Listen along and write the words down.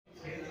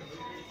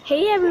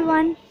Hey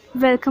everyone,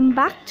 welcome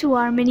back to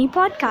our mini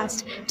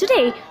podcast.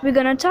 Today we're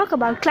gonna talk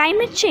about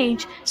climate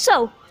change.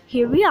 So,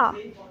 here we are.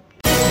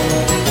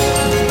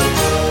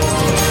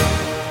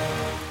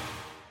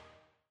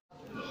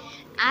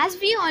 As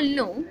we all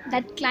know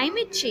that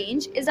climate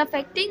change is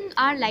affecting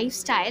our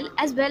lifestyle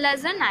as well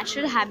as our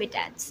natural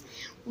habitats.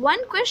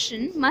 One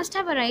question must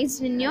have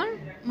arisen in your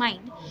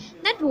mind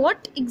that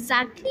what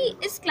exactly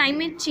is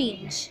climate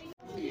change?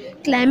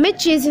 Climate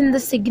change is the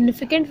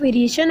significant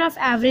variation of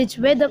average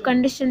weather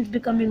conditions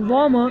becoming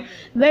warmer,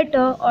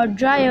 wetter, or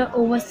drier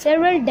over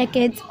several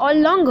decades or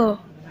longer.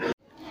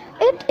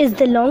 It is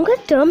the longer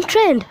term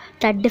trend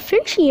that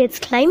differentiates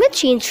climate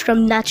change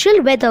from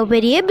natural weather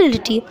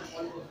variability.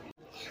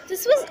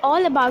 This was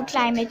all about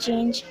climate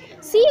change.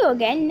 See you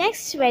again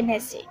next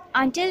Wednesday.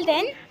 Until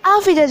then,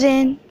 Auf Wiedersehen!